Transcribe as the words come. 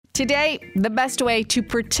Today, the best way to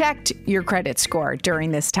protect your credit score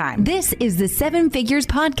during this time. This is the Seven Figures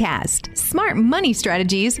Podcast, smart money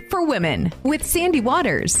strategies for women with Sandy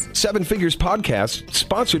Waters. Seven Figures Podcast,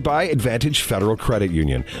 sponsored by Advantage Federal Credit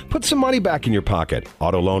Union. Put some money back in your pocket.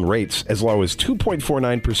 Auto loan rates as low as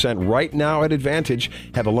 2.49% right now at Advantage.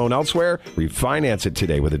 Have a loan elsewhere? Refinance it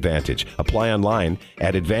today with Advantage. Apply online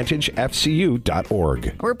at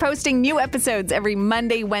AdvantageFCU.org. We're posting new episodes every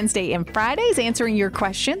Monday, Wednesday, and Fridays, answering your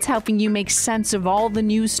questions, helping you make sense of all the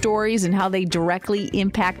news stories and how they directly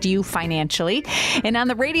impact you financially. And on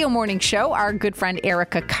the radio morning show, our good friend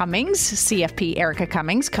Erica Cummings, CFP Erica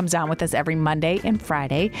Cummings, comes on with us every Monday and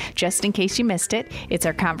Friday. Just in case you missed it, it's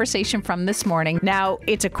our conversation from this morning. Now,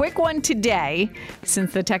 it's a quick one today,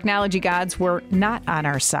 since the technology gods were not on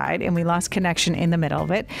our side and we lost connection in the middle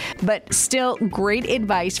of it. But still, great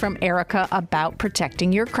advice from Erica about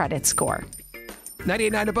protecting your credit score.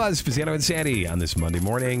 98.9 The Buzz, Pisano and Sandy on this Monday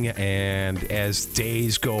morning. And as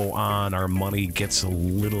days go on, our money gets a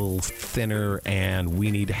little thinner and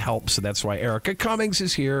we need help. So that's why Erica Cummings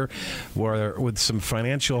is here with some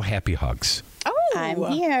financial happy hugs. Oh,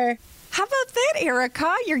 I'm here. How about that,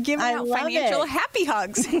 Erica? You're giving out financial happy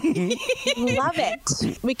hugs. Love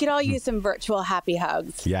it. We could all use some virtual happy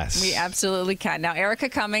hugs. Yes. We absolutely can. Now, Erica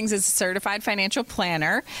Cummings is a certified financial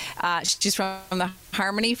planner. She's from the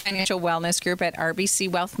Harmony Financial Wellness Group at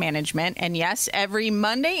RBC Wealth Management. And yes, every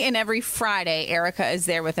Monday and every Friday, Erica is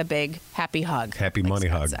there with a big happy hug. Happy money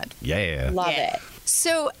hug. Said. Yeah. Love it.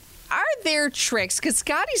 So are there tricks? Because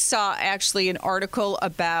Scotty saw actually an article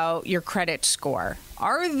about your credit score.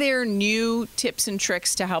 Are there new tips and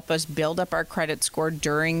tricks to help us build up our credit score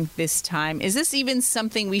during this time? Is this even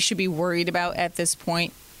something we should be worried about at this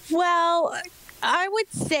point? Well, I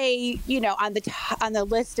would say, on the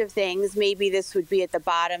list of things, maybe this would be at the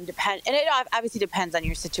bottom. And it obviously depends on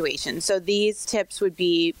your situation. So these tips would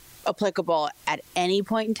be applicable at any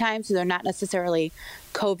point in time. So they're not necessarily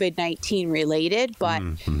COVID-19 related, but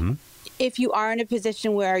if you are in a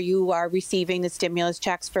position where you are receiving the stimulus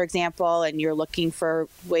checks, for example, and you're looking for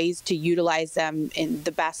ways to utilize them in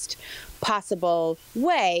the best possible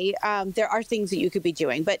way, there are things that you could be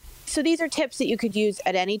doing. But so these are tips that you could use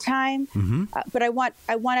at any time. But I want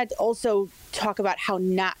to also talk about how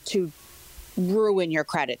not to ruin your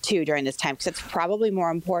credit too during this time, because it's probably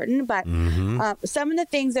more important. But some of the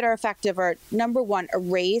things that are effective are, number one,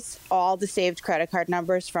 erase all the saved credit card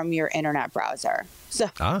numbers from your internet browser.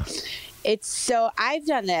 So I've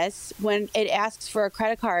done this when it asks for a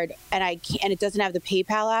credit card and it doesn't have the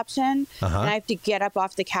PayPal option, and I have to get up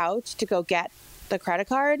off the couch to go get the credit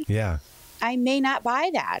card. Yeah. I may not buy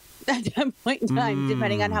that at that point in time,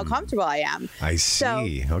 depending on how comfortable I am. I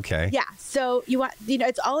see. So, okay. Yeah. So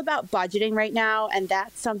it's all about budgeting right now. And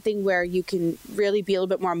that's something where you can really be a little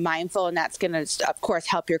bit more mindful. And that's going to, of course,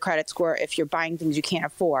 help your credit score if you're buying things you can't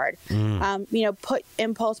afford. Put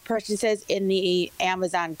impulse purchases in the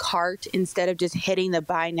Amazon cart instead of just hitting the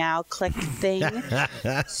buy now, click thing.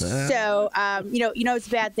 So, it's a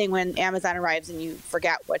bad thing when Amazon arrives and you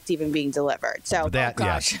forget what's even being delivered. So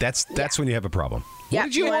that's when you have a problem. Yeah, what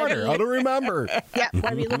did you order? I don't remember. Yeah,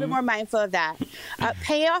 want to be a little bit more mindful of that.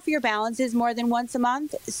 Pay off your balances more than once a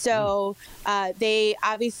month. So they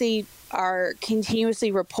obviously are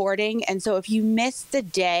continuously reporting. And so if you miss the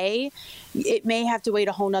day, it may have to wait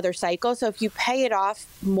a whole nother cycle. So if you pay it off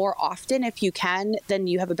more often, if you can, then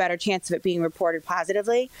you have a better chance of it being reported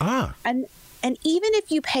positively. And even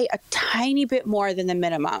if you pay a tiny bit more than the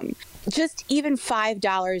minimum, just even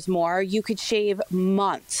 $5 more, you could shave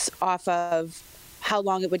months off of how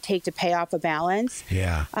long it would take to pay off a balance.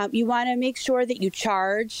 Yeah. You want to make sure that you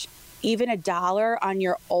charge even $1 on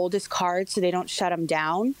your oldest cards so they don't shut them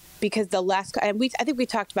down. Because the less, and I think we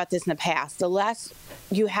talked about this in the past, the less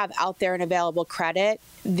you have out there in available credit,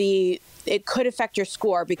 it could affect your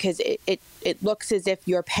score, because it looks as if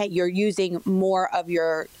you're using more of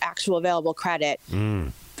your actual available credit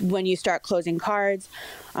when you start closing cards.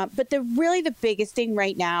 But the biggest thing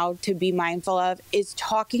right now to be mindful of is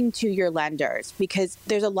talking to your lenders, because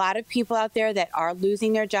there's a lot of people out there that are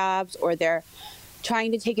losing their jobs, or they're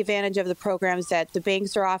trying to take advantage of the programs that the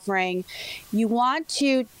banks are offering. You want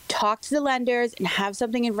to talk to the lenders and have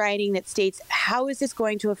something in writing that states, how is this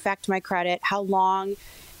going to affect my credit? How long?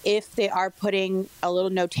 If they are putting a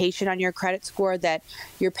little notation on your credit score that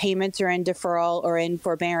your payments are in deferral or in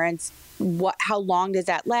forbearance, how long does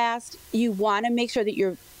that last? You want to make sure that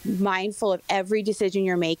you're mindful of every decision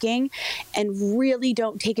you're making, and really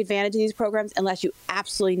don't take advantage of these programs unless you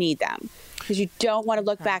absolutely need them. because you don't want to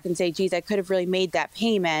look back and say, geez, I could have really made that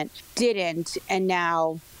payment, didn't, and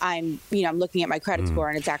now I'm looking at my credit score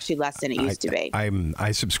and it's actually less than it used to be.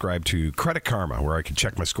 I subscribe to Credit Karma, where I can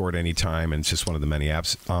check my score at any time, and it's just one of the many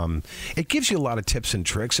apps. It gives you a lot of tips and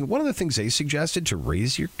tricks, and one of the things they suggested to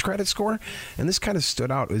raise your credit score, and this kind of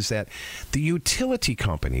stood out, is that the utility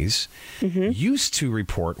companies used to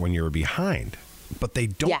report when you were behind, but they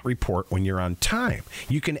don't report when you're on time.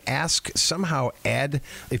 You can somehow add,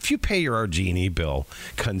 if you pay your RG&E bill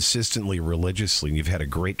consistently, religiously, and you've had a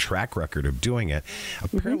great track record of doing it,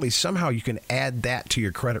 apparently somehow you can add that to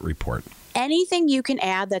your credit report. Anything you can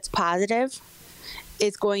add that's positive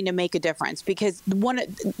is going to make a difference, because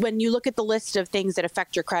when you look at the list of things that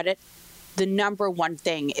affect your credit, the number one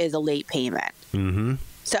thing is a late payment.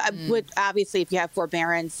 So obviously, if you have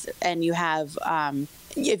forbearance and you have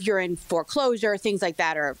if you're in foreclosure, things like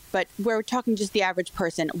that, but we're talking just the average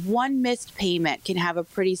person, one missed payment can have a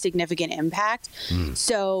pretty significant impact.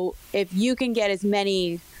 So if you can get as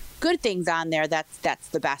many good things on there, that's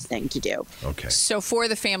the best thing to do. Okay. So for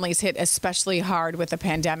the families hit especially hard with the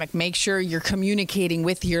pandemic, make sure you're communicating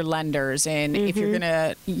with your lenders, and if you're going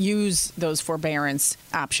to use those forbearance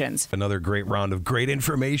options. Another great round of great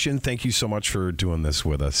information. Thank you so much for doing this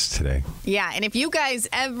with us today. Yeah, and if you guys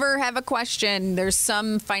ever have a question, there's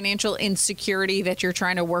some financial insecurity that you're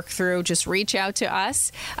trying to work through, just reach out to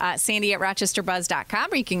us, Sandy at RochesterBuzz.com,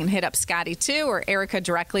 or you can hit up Scotty too, or Erica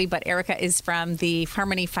directly, but Erica is from the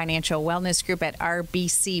Harmony Financial Wellness Group at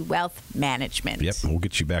RBC Wealth Management. Yep, we'll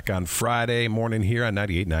get you back on Friday morning here on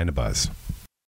 98.9 The Buzz.